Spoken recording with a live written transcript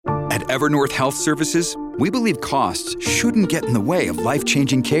At Evernorth Health Services, we believe costs shouldn't get in the way of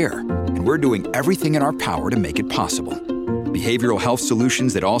life-changing care, and we're doing everything in our power to make it possible. Behavioral health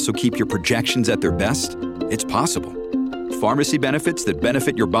solutions that also keep your projections at their best? It's possible. Pharmacy benefits that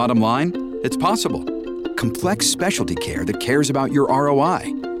benefit your bottom line? It's possible. Complex specialty care that cares about your ROI?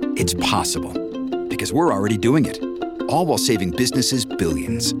 It's possible. Because we're already doing it. All while saving businesses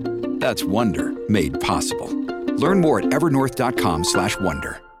billions. That's Wonder made possible. Learn more at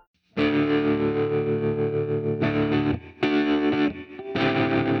evernorth.com/wonder.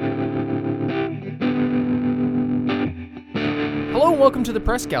 Hello and welcome to the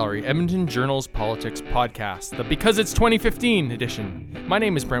Press Gallery, Edmonton Journal's Politics Podcast, the Because It's 2015 edition. My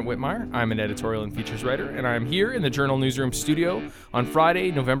name is Brent Whitmire. I'm an editorial and features writer, and I'm here in the Journal Newsroom studio on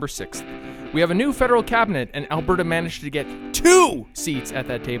Friday, November 6th. We have a new federal cabinet, and Alberta managed to get 2 seats at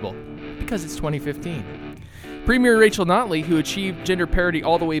that table, because it's 2015. Premier Rachel Notley, who achieved gender parity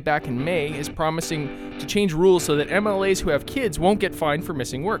all the way back in May, is promising to change rules so that MLAs who have kids won't get fined for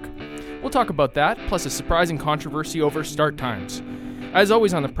missing work. We'll talk about that, plus a surprising controversy over start times. As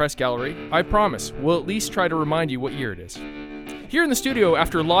always on the Press Gallery, I promise we'll at least try to remind you what year it is. Here in the studio,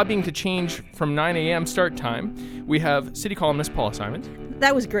 after lobbying to change from 9 a.m. start time, we have city columnist Paula Simons.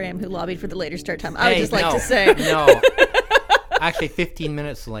 That was Graham who lobbied for the later start time. I would just like to say. No. Actually, 15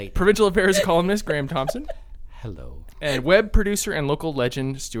 minutes late. Provincial Affairs columnist Graham Thompson. Hello. And web producer and local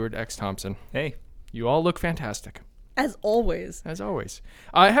legend Stuart X. Thompson. Hey. You all look fantastic. As always. As always.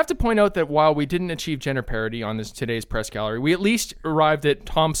 I have to point out that while we didn't achieve gender parity on today's Press Gallery, we at least arrived at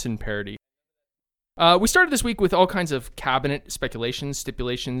Thompson parity. We started this week with all kinds of cabinet speculations,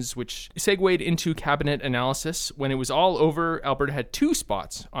 stipulations, which segued into cabinet analysis. When it was all over, Alberta had 2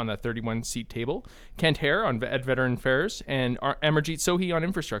 spots on that 31-seat table. Kent Hehr at Veteran Affairs and Amarjeet Sohi on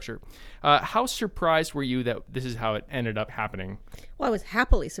infrastructure. How surprised were you that this is how it ended up happening? Well, I was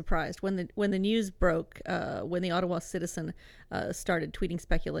happily surprised when the news broke, when the Ottawa Citizen started tweeting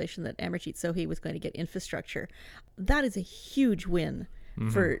speculation that Amarjeet Sohi was going to get infrastructure. That is a huge win.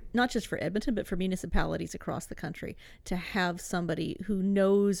 For not just for Edmonton, but for municipalities across the country, to have somebody who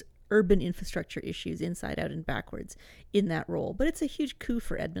knows urban infrastructure issues inside out and backwards in that role. But it's a huge coup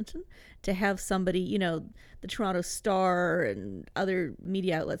for Edmonton to have somebody, the Toronto Star and other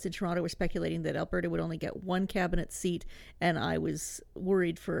media outlets in Toronto were speculating that Alberta would only get 1 cabinet seat, and I was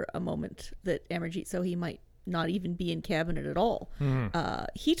worried for a moment that Amarjeet Sohi might not even be in cabinet at all.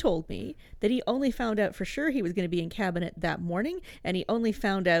 He told me that he only found out for sure he was going to be in cabinet that morning, and he only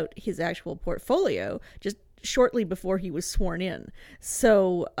found out his actual portfolio just shortly before he was sworn in.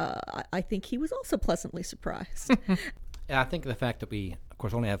 So I think he was also pleasantly surprised. I think the fact that we, of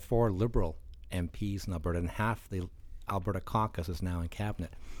course, only have 4 Liberal MPs in Alberta and half the Alberta caucus is now in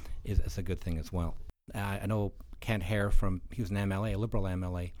cabinet is a good thing as well. I know Kent Hehr he was an MLA, a Liberal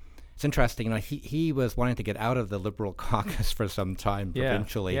MLA. It's interesting, he was wanting to get out of the Liberal caucus for some time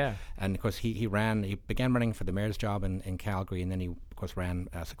provincially. Yeah. And of course he began running for the mayor's job in Calgary, and then he of course ran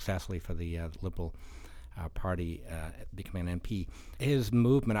successfully for the Liberal Party, becoming an MP. His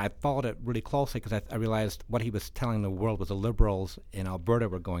movement, I followed it really closely because I realized what he was telling the world was the Liberals in Alberta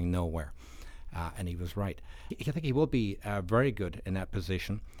were going nowhere. And he was right. I think he will be very good in that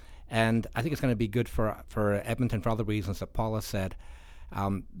position. And I think it's going to be good for Edmonton for other reasons that Paula said.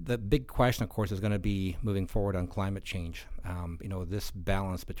 The big question, of course, is going to be moving forward on climate change. This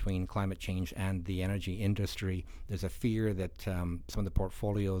balance between climate change and the energy industry. There's a fear that some of the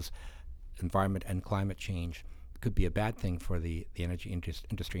portfolios, environment and climate change, could be a bad thing for the energy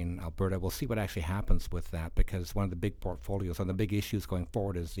industry in Alberta. We'll see what actually happens with that, because one of the big portfolios, one of the big issues going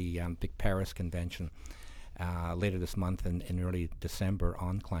forward is the big Paris Convention later this month in early December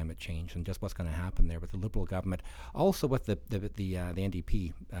on climate change and just what's going to happen there with the Liberal government. Also with the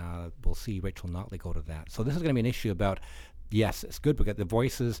NDP, we'll see Rachel Notley go to that. So this is going to be an issue about, yes, it's good. We got the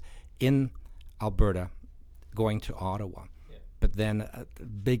voices in Alberta going to Ottawa. But then the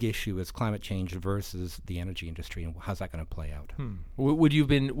big issue is climate change versus the energy industry, and how's that going to play out? Would you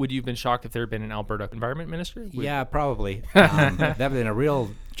have been shocked if there had been an Alberta environment minister? Yeah, probably. That would have been a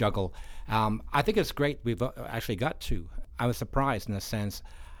real juggle. I think it's great we've actually got 2. I was surprised in a sense.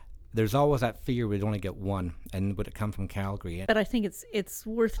 There's always that fear we'd only get 1, and would it come from Calgary? But I think it's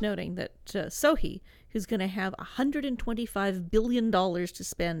worth noting that Sohi, who's going to have $125 billion to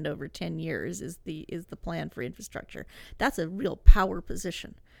spend over 10 years, is the plan for infrastructure. That's a real power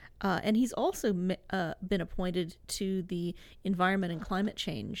position. And he's also been appointed to the Environment and Climate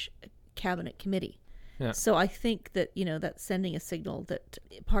Change Cabinet Committee. Yeah. So I think that, that's sending a signal that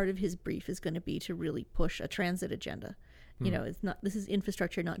part of his brief is going to be to really push a transit agenda. This is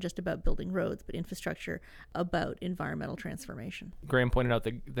infrastructure, not just about building roads, but infrastructure about environmental transformation. Graham pointed out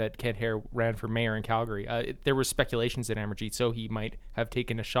that Kent Hehr ran for mayor in Calgary. There were speculations that Amarjeet Sohi might have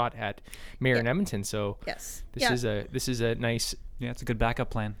taken a shot at mayor in Edmonton. So yes, this is a nice. Yeah, it's a good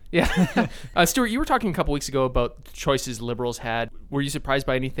backup plan. Yeah. Stuart, you were talking a couple weeks ago about the choices Liberals had. Were you surprised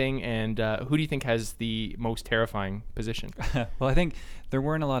by anything? And who do you think has the most terrifying position? Well, I think there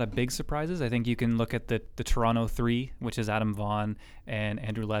weren't a lot of big surprises. I think you can look at the Toronto Three, which is Adam Vaughan and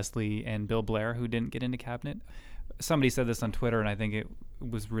Andrew Leslie and Bill Blair, who didn't get into cabinet. Somebody said this on Twitter, and I think it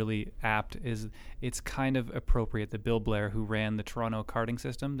was really apt, is it's kind of appropriate that Bill Blair, who ran the Toronto carding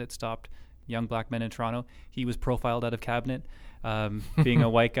system that stopped young black men in Toronto, he was profiled out of cabinet. Being a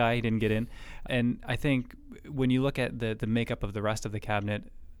white guy, he didn't get in. And I think when you look at the makeup of the rest of the cabinet,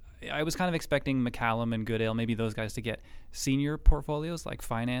 I was kind of expecting McCallum and Goodale, maybe those guys, to get senior portfolios like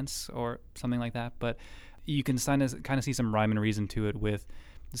finance or something like that. But you can kind of see some rhyme and reason to it with,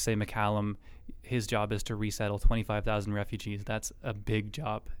 say, McCallum. His job is to resettle 25,000 refugees. That's a big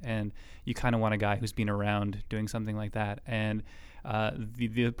job. And you kind of want a guy who's been around doing something like that. And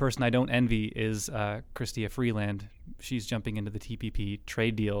the person I don't envy is Chrystia Freeland. She's jumping into the TPP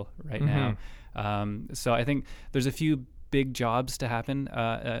trade deal right now. So I think there's a few big jobs to happen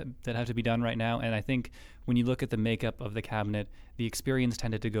that have to be done right now. And I think when you look at the makeup of the cabinet, the experience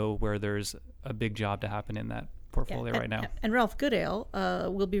tended to go where there's a big job to happen in that portfolio right now. And Ralph Goodale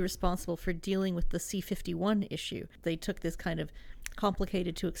will be responsible for dealing with the C-51 issue. They took this kind of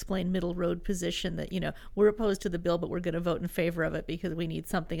complicated to explain middle road position that, we're opposed to the bill, but we're going to vote in favor of it because we need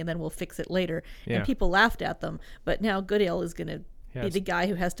something and then we'll fix it later. Yeah. And people laughed at them. But now Goodale is going to be the guy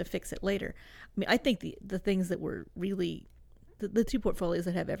who has to fix it later. I mean, I think the things that were really the two portfolios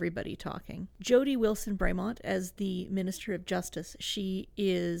that have everybody talking. Jody Wilson-Bremont as the Minister of Justice. She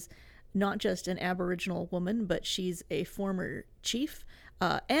is not just an Aboriginal woman, but she's a former chief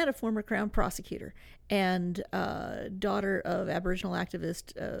and a former Crown prosecutor and daughter of Aboriginal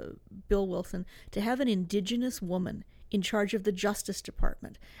activist Bill Wilson. To have an Indigenous woman in charge of the Justice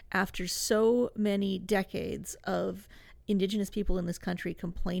Department after so many decades of Indigenous people in this country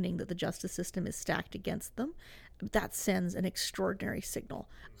complaining that the justice system is stacked against them, that sends an extraordinary signal,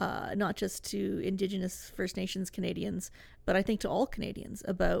 not just to Indigenous First Nations Canadians, but I think to all Canadians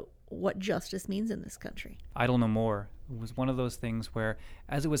about what justice means in this country. Idle No More was one of those things where,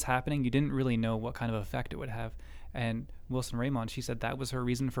 as it was happening, you didn't really know what kind of effect it would have. And Wilson-Bremont, she said that was her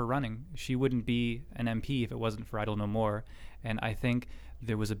reason for running. She wouldn't be an MP if it wasn't for Idle No More. And I think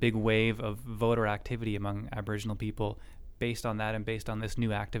there was a big wave of voter activity among Aboriginal people based on that and based on this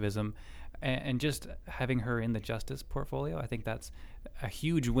new activism. And just having her in the justice portfolio, I think that's a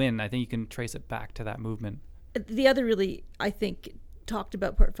huge win. I think you can trace it back to that movement. The other really, I think, talked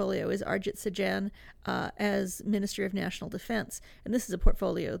about portfolio is Amarjeet Sohi as Minister of National Defense. And this is a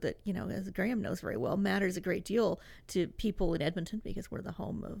portfolio that, as Graham knows very well, matters a great deal to people in Edmonton because we're the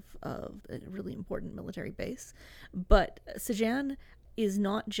home of a really important military base. But Sohi is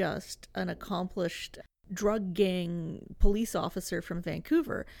not just an accomplished drug gang police officer from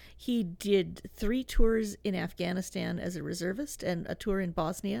Vancouver. He did 3 tours in Afghanistan as a reservist and a tour in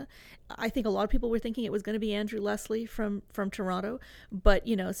Bosnia. I think a lot of people were thinking it was going to be Andrew Leslie from Toronto, but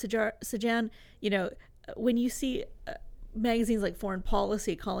Sohi, when you see magazines like Foreign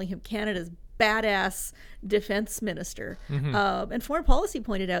Policy calling him Canada's badass defense minister. And Foreign Policy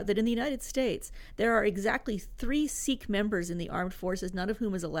pointed out that in the United States, there are exactly 3 Sikh members in the armed forces, none of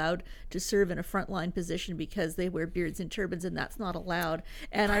whom is allowed to serve in a frontline position because they wear beards and turbans, and that's not allowed.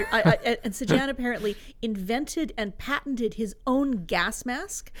 And and Sohi apparently invented and patented his own gas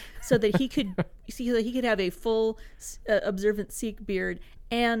mask so that he could have a full observant Sikh beard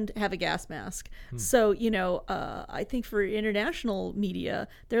and have a gas mask. So, I think for international media,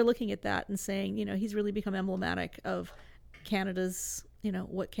 they're looking at that and saying, he's really become emblematic of Canada's,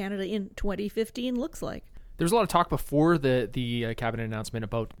 what Canada in 2015 looks like. There was a lot of talk before the cabinet announcement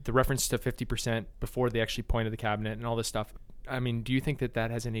about the reference to 50% before they actually pointed the cabinet and all this stuff. I mean, do you think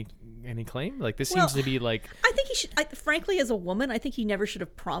that has any claim? Like, this seems to be like... I think he should... frankly, as a woman, I think he never should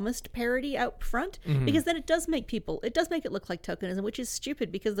have promised parity out front, because then it does make it look like tokenism, which is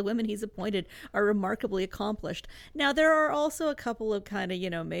stupid because the women he's appointed are remarkably accomplished. Now, there are also a couple of kind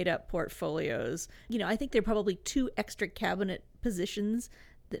of, made-up portfolios. I think there are probably 2 extra cabinet positions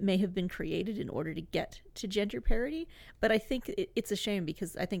that may have been created in order to get to gender parity. But I think it's a shame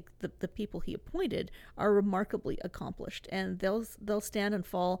because I think the people he appointed are remarkably accomplished, and they'll stand and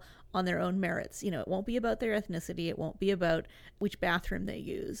fall on their own merits. It won't be about their ethnicity. It won't be about which bathroom they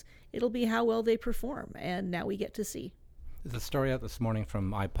use. It'll be how well they perform, and now we get to see. There's a story out this morning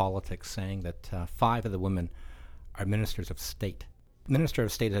from iPolitics saying that 5 of the women are ministers of state. Minister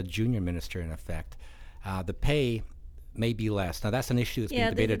of state is a junior minister in effect. The pay may be less. Now, that's an issue that's being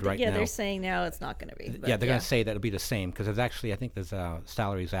debated right now. Yeah, they're saying now it's not going to be. Yeah, they're going to say that it'll be the same, because there's actually, I think there's a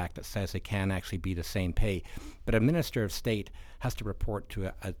Salaries Act that says it can actually be the same pay. But a minister of state has to report to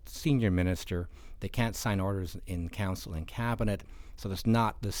a senior minister. They can't sign orders in council and cabinet, so it's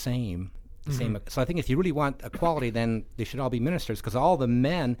not the same. So I think if you really want equality, then they should all be ministers, because all the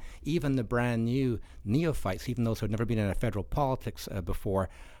men, even the brand new neophytes, even those who have never been in a federal politics before,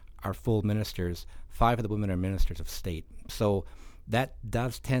 are full ministers. 5 of the women are ministers of state. So that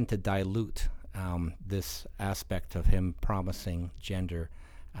does tend to dilute this aspect of him promising gender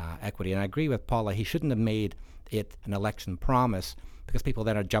equity. And I agree with Paula, he shouldn't have made it an election promise, because people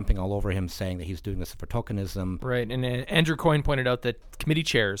then are jumping all over him saying that he's doing this for tokenism. Right, and Andrew Coyne pointed out that committee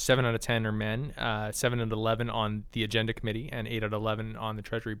chairs, 7 out of 10 are men, 7 out of 11 on the agenda committee, and 8 out of 11 on the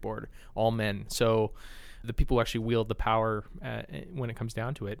Treasury board, all men. So the people who actually wield the power when it comes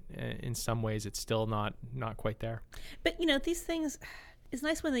down to it, in some ways it's still not quite there. But, these things, it's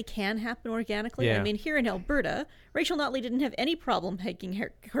nice when they can happen organically. Yeah. I mean, here in Alberta, Rachel Notley didn't have any problem making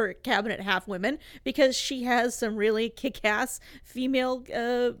her cabinet half women, because she has some really kick-ass female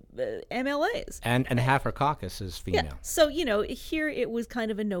MLAs. And half her caucus is female. Yeah. So, here it was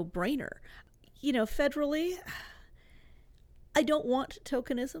kind of a no-brainer. Federally, I don't want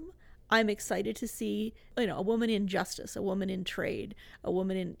tokenism. I'm excited to see, a woman in justice, a woman in trade, a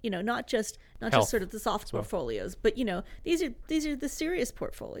woman in, not just sort of the soft portfolios, but these are the serious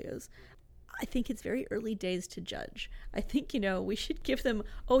portfolios. I think it's very early days to judge. I think we should give them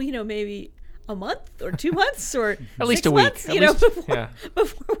maybe a month or 2 months or at least 6 a week, months,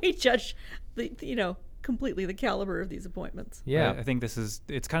 before we judge completely the caliber of these appointments. Yeah, I think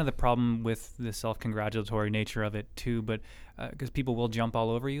it's kind of the problem with the self-congratulatory nature of it too, but because people will jump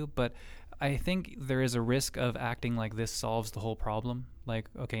all over you. But I think there is a risk of acting like this solves the whole problem. Like,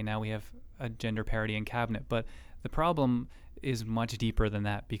 okay, now we have a gender parity in cabinet, but the problem is much deeper than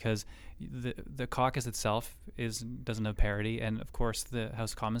that, because the caucus itself doesn't have parity, and of course the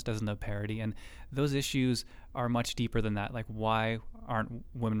House of Commons doesn't have parity, and those issues are much deeper than that. Like, why aren't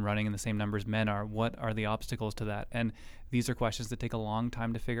women running in the same numbers men are? What are the obstacles to that? And these are questions that take a long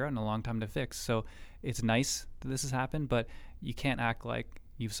time to figure out and a long time to fix. So it's nice that this has happened, but you can't act like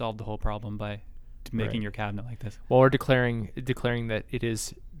you've solved the whole problem by making your cabinet like this. Well, we're declaring that it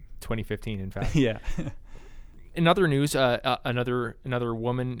is 2015, in fact. Yeah. In other news, another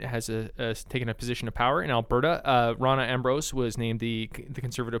woman has taken a position of power in Alberta. Rona Ambrose was named the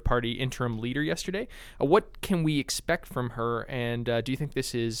Conservative Party interim leader yesterday. What can we expect from her, and do you think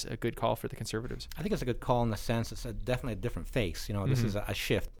this is a good call for the Conservatives? I think it's a good call in the sense it's definitely a different face. This is a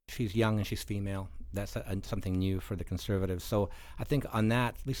shift. She's young and she's female. That's something new for the Conservatives. So I think on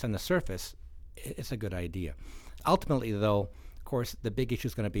that, at least on the surface, it's a good idea. Ultimately, though, of course, the big issue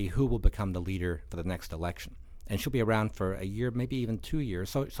is going to be who will become the leader for the next election. And she'll be around for a year, maybe even 2 years.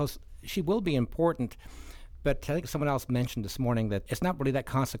 So she will be important. But I think someone else mentioned this morning that it's not really that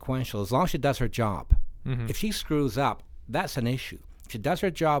consequential as long as she does her job. Mm-hmm. If she screws up, that's an issue. If she does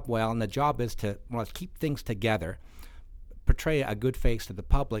her job well, and the job is to keep things together, portray a good face to the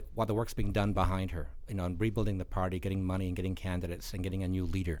public while the work's being done behind her, and rebuilding the party, getting money and getting candidates and getting a new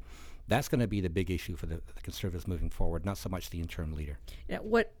leader. That's going to be the big issue for the Conservatives moving forward, not so much the interim leader.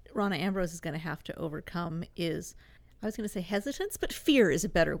 What Rona Ambrose is going to have to overcome is, I was going to say hesitance, but fear is a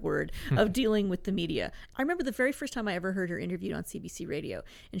better word, of dealing with the media. I remember the very first time I ever heard her interviewed on CBC Radio,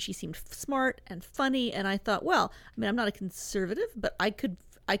 and she seemed smart and funny, and I thought, well, I'm not a conservative, but I could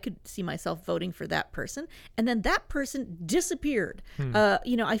see myself voting for that person. And then that person disappeared.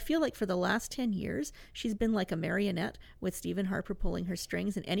 I feel like for the last 10 years, she's been like a marionette with Stephen Harper pulling her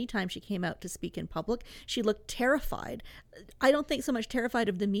strings. And anytime she came out to speak in public, she looked terrified. I don't think so much terrified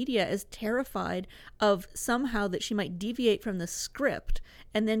of the media as terrified of somehow that she might deviate from the script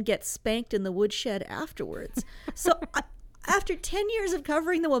and then get spanked in the woodshed afterwards. So after 10 years of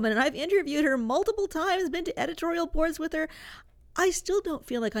covering the woman, and I've interviewed her multiple times, been to editorial boards with her, I still don't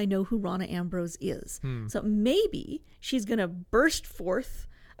feel like I know who Rona Ambrose is. So maybe she's going to burst forth,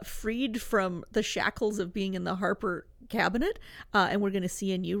 freed from the shackles of being in the Harper cabinet, and we're going to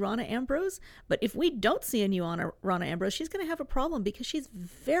see a new Rona Ambrose. But if we don't see a new Rona Ambrose, she's going to have a problem, because she's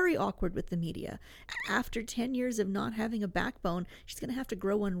very awkward with the media. After 10 years of not having a backbone, she's going to have to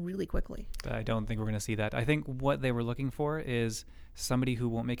grow one really quickly. I don't think we're going to see that. I think what they were looking for is somebody who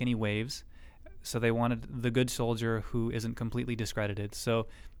won't make any waves. So they wanted the good soldier who isn't completely discredited. So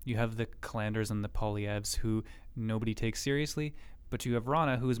you have the Calanders and the Poilievres who nobody takes seriously, but you have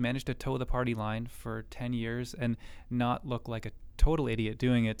Rona, who has managed to toe the party line for 10 years and not look like a total idiot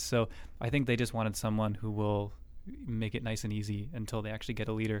doing it. So I think they just wanted someone who will make it nice and easy until they actually get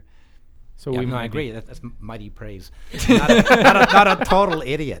a leader. So I agree. That's mighty praise. Not a total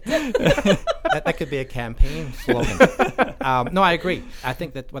idiot. That could be a campaign slogan. No, I agree. I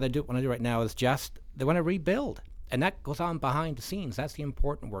think that what I do right now is just they want to rebuild, and that goes on behind the scenes. That's the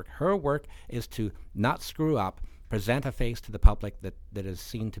important work. Her work is to not screw up, present a face to the public that is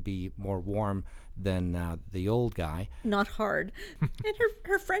seen to be more warm than the old guy. Not hard. And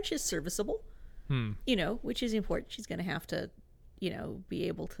her French is serviceable, which is important. She's going to have to, be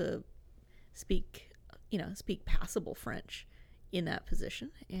able to speak passable French in that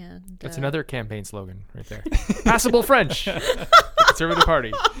position. And that's another campaign slogan right there. Passable French. Conservative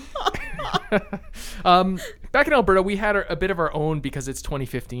Party. Back in Alberta, we had a bit of our own because it's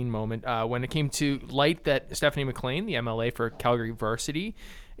 2015 moment when it came to light that Stephanie McLean, the MLA for Calgary Varsity,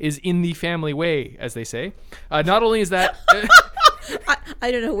 is in the family way, as they say. Not only is that...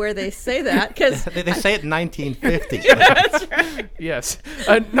 I don't know where they say that because they say it in 1950. That's right. Yes.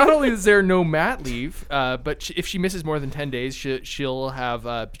 Not only is there no mat leave, but if she misses more than 10 days, she'll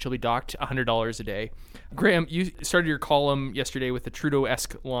be docked $100 a day. Graham, you started your column yesterday with the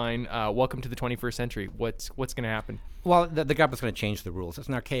Trudeau-esque line, welcome to the 21st century. What's going to happen? Well, the government's going to change the rules. It's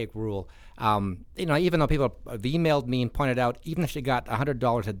an archaic rule. Even though people have emailed me and pointed out, even if she got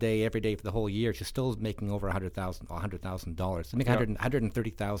 $100 a day every day for the whole year, she's still making over $100,000. She make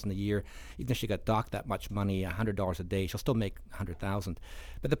 $130,000 a year. Even if she got docked that much money, $100 a day, she'll still make $100,000.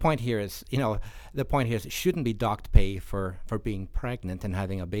 But the point here is, it shouldn't be docked pay for being pregnant and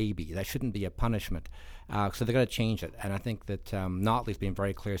having a baby. That shouldn't be a punishment. So they're going to change it. And I think that Notley's been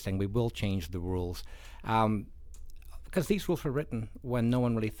very clear saying we will change the rules. Because these rules were written when no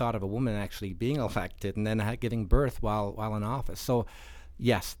one really thought of a woman actually being elected and then giving birth while in office. So,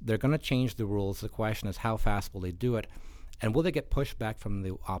 yes, they're going to change the rules. The question is how fast will they do it? And will they get pushback from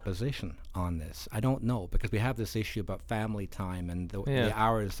the opposition on this? I don't know, because we have this issue about family time and the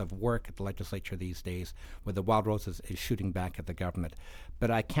hours of work at the legislature these days, where the Wild Rose is shooting back at the government.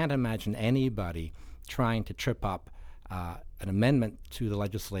 But I can't imagine anybody trying to trip up an amendment to the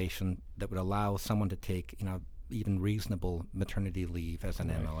legislation that would allow someone to take, even reasonable maternity leave as an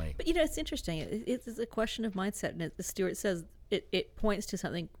MLA. But it's interesting. It's a question of mindset, and as Stuart says, it points to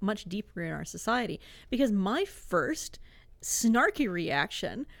something much deeper in our society. Because my first snarky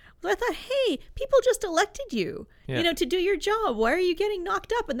reaction was, I thought, hey, people just elected you, to do your job. Why are you getting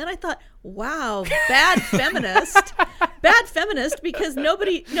knocked up? And then I thought, wow, bad feminist, because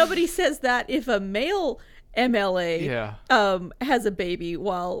nobody says that if a male MLA has a baby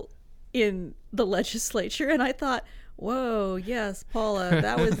while in the legislature. And I thought, whoa, yes, Paula,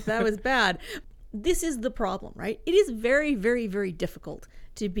 that was bad. This is the problem, right? It is very, very, very difficult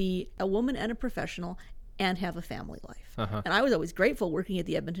to be a woman and a professional and have a family life. And I was always grateful working at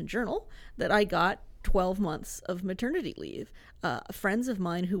the Edmonton Journal that I got 12 months of maternity leave. Friends of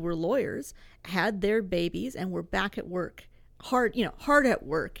mine who were lawyers had their babies and were back at work, hard at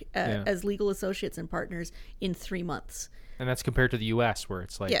work as legal associates and partners in 3 months. And that's compared to the U.S., where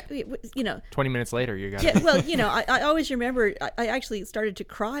it's like 20 minutes later you got it. Well, I always remember I actually started to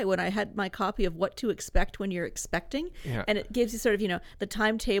cry when I had my copy of What to Expect When You're Expecting. Yeah. And it gives you sort of, the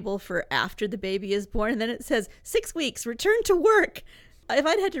timetable for after the baby is born. And then it says 6 weeks, return to work. If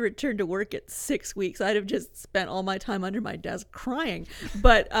I'd had to return to work at 6 weeks, I'd have just spent all my time under my desk crying.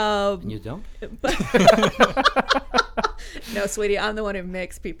 But you don't? No, sweetie, I'm the one who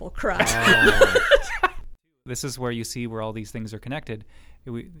makes people cry. This is where you see where all these things are connected.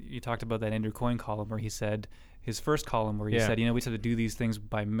 You talked about that Andrew Coyne column where he said, his first column where he said, we have to do these things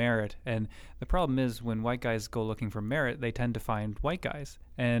by merit. And the problem is when white guys go looking for merit, they tend to find white guys.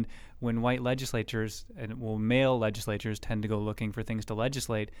 And when white legislatures male legislatures tend to go looking for things to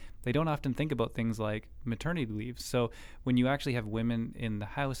legislate, they don't often think about things like maternity leave. So when you actually have women in the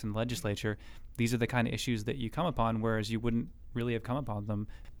House and legislature, these are the kind of issues that you come upon, whereas you wouldn't really have come upon them.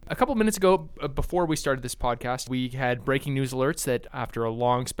 A couple minutes ago, before we started this podcast, we had breaking news alerts that after a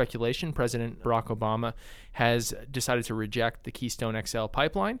long speculation, President Barack Obama has decided to reject the Keystone XL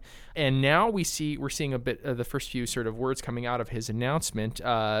pipeline. And now we're seeing a bit of the first few sort of words coming out of his announcement.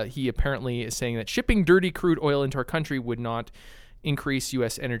 He apparently is saying that shipping dirty crude oil into our country would not increase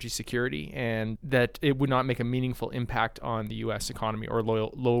U.S. energy security and that it would not make a meaningful impact on the U.S. economy or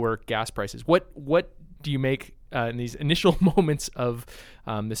lower gas prices. What do you make in these initial moments of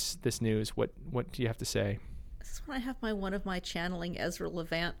this news? What do you have to say? This is when I have one of my channeling Ezra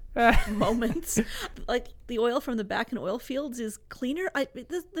Levant moments. Like the oil from the back in oil fields is cleaner.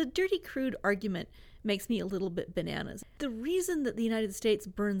 The dirty crude argument makes me a little bit bananas. The reason that the United States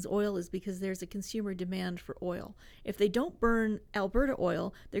burns oil is because there's a consumer demand for oil. If they don't burn Alberta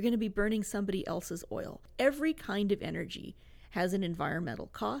oil, they're going to be burning somebody else's oil. Every kind of energy has an environmental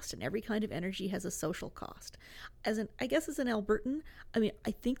cost, and every kind of energy has a social cost. As an Albertan,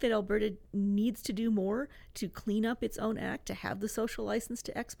 I think that Alberta needs to do more to clean up its own act, to have the social license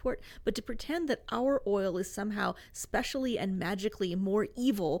to export, but to pretend that our oil is somehow specially and magically more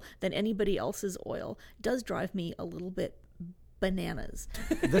evil than anybody else's oil does drive me a little bit bananas.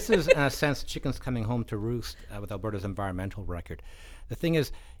 This is, in a sense, chickens coming home to roost with Alberta's environmental record. The thing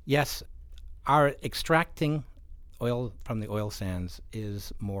is, yes, our extracting oil from the oil sands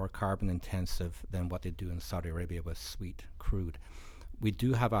is more carbon intensive than what they do in Saudi Arabia with sweet crude. We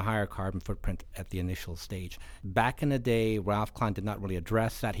do have a higher carbon footprint at the initial stage. Back in the day, Ralph Klein did not really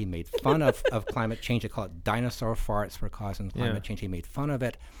address that. He made fun of climate change. They call it dinosaur farts for causing climate change. He made fun of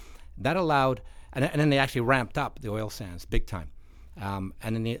it. That allowed, and then they actually ramped up the oil sands big time. And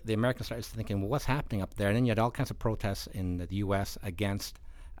then the Americans started thinking, well, what's happening up there? And then you had all kinds of protests in the U.S. against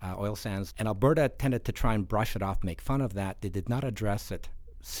oil sands, and Alberta tended to try and brush it off, make fun of that. They did not address it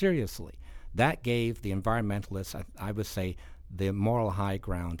seriously. That gave the environmentalists, I would say, the moral high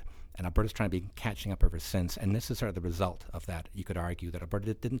ground, and Alberta's trying to be catching up ever since, and this is sort of the result of that. You could argue that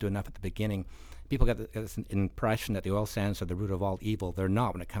Alberta didn't do enough at the beginning. People get this impression that the oil sands are the root of all evil. They're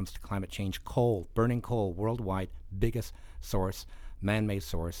not when it comes to climate change. Coal, burning coal, worldwide, biggest source, man-made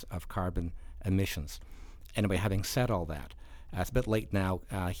source of carbon emissions. Anyway, having said all that, it's a bit late now.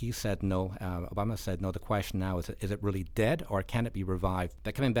 He said no. Obama said no. The question now is it really dead, or can it be revived?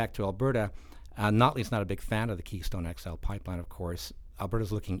 But coming back to Alberta, Notley's not a big fan of the Keystone XL pipeline, of course.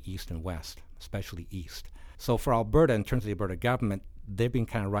 Alberta's looking east and west, especially east. So for Alberta, in terms of the Alberta government, they've been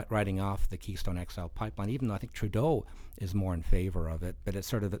kind of writing off the Keystone XL pipeline, even though I think Trudeau is more in favor of it. But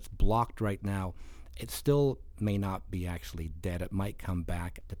it's blocked right now. It still may not be actually dead. It might come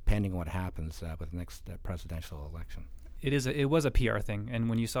back, depending on what happens with the next presidential election. It was a PR thing, and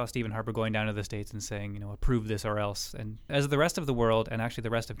when you saw Stephen Harper going down to the States and saying, approve this or else, and as the rest of the world and actually the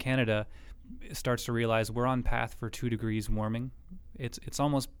rest of Canada starts to realize we're on path for 2 degrees warming, it's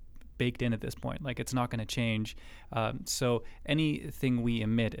almost baked in at this point. Like, it's not going to change. So anything we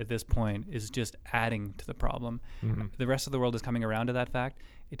emit at this point is just adding to the problem. Mm-hmm. The rest of the world is coming around to that fact.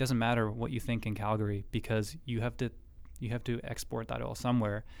 It doesn't matter what you think in Calgary, because you have to export that oil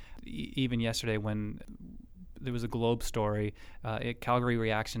somewhere. Even yesterday, when there was a Globe story, Calgary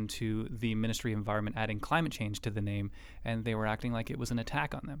reaction to the Ministry of Environment adding climate change to the name, and they were acting like it was an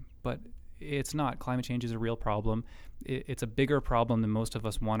attack on them. But it's not. Climate change is a real problem. It's a bigger problem than most of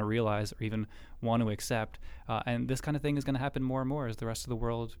us want to realize or even want to accept. And this kind of thing is going to happen more and more as the rest of the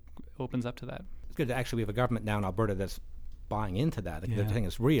world opens up to that. It's good to actually we have a government now in Alberta that's buying into that. The thing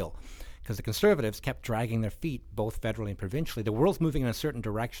is real. Because the Conservatives kept dragging their feet, both federally and provincially. The world's moving in a certain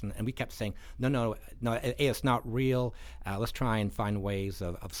direction, and we kept saying, no, it's not real. Let's try and find ways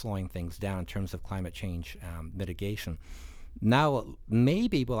of slowing things down in terms of climate change mitigation. Now,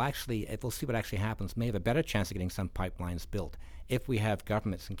 maybe we'll see what actually happens, may have a better chance of getting some pipelines built if we have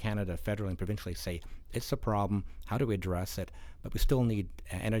governments in Canada, federally and provincially, say, it's a problem, how do we address it? But we still need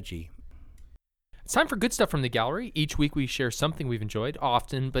energy. It's time for good stuff from the gallery. Each week we share something we've enjoyed,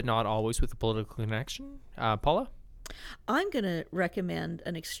 often but not always with a political connection. Paula? I'm going to recommend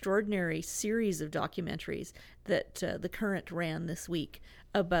an extraordinary series of documentaries that The Current ran this week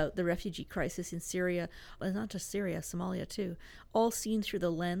about the refugee crisis in Syria, well, not just Syria, Somalia too, all seen through the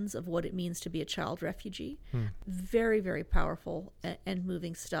lens of what it means to be a child refugee. Very, very powerful and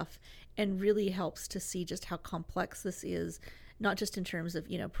moving stuff, and really helps to see just how complex this is, not just in terms of,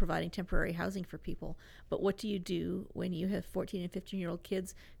 providing temporary housing for people, but what do you do when you have 14 and 15-year-old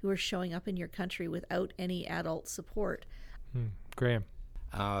kids who are showing up in your country without any adult support? Graham?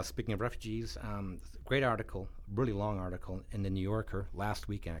 Speaking of refugees, great article, really long article in the New Yorker last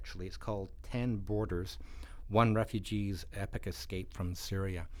week, actually. It's called 10 Borders, One Refugee's Epic Escape from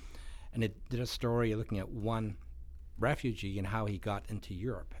Syria. And it did a story looking at one refugee and how he got into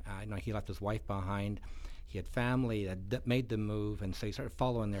Europe. He left his wife behind. He had family that made the move, and so he started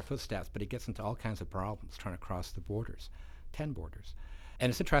following their footsteps, but he gets into all kinds of problems trying to cross the borders, 10 borders. And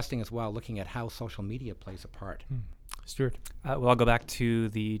it's interesting as well looking at how social media plays a part. Stuart? Well, I'll go back to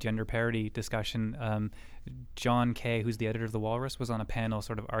the gender parity discussion. John Kay, who's the editor of The Walrus, was on a panel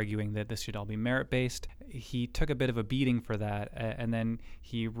sort of arguing that this should all be merit-based. He took a bit of a beating for that, and then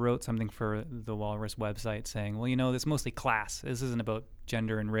he wrote something for The Walrus website saying, well, it's mostly class. This isn't about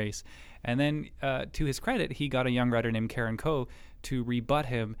gender and race. And then, to his credit, he got a young writer named Karen Coe to rebut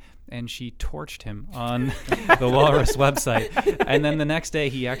him, and she torched him on the Walrus website. And then the next day,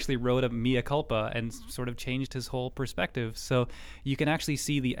 he actually wrote a mea culpa and sort of changed his whole perspective. So you can actually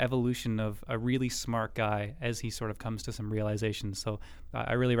see the evolution of a really smart guy as he sort of comes to some realizations. So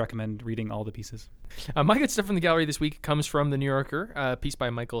I really recommend reading all the pieces. My good stuff from the gallery this week comes from The New Yorker, a piece by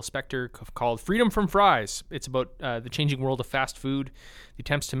Michael Spector called Freedom from Fries. It's about the changing world of fast food, the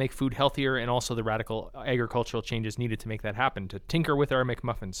attempts to make food healthier, and also the radical agricultural changes needed to make that happen, to tinker with our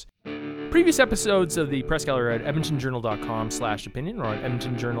McMuffins. Previous episodes of the Press Gallery are at edmontonjournal.com/opinion or on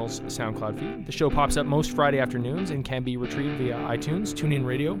Edmonton Journal's SoundCloud feed. The show pops up most Friday afternoons and can be retrieved via iTunes, TuneIn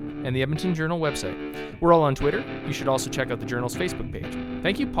Radio, and the Edmonton Journal website. We're all on Twitter. You should also check out the Journal's Facebook page.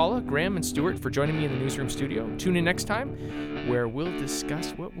 Thank you, Paula, Graham, and Stuart for joining me in the newsroom studio. Tune in next time, where we'll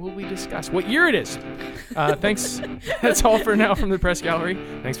discuss what year it is. Thanks. That's all for now from the Press Gallery.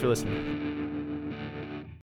 Thanks for listening.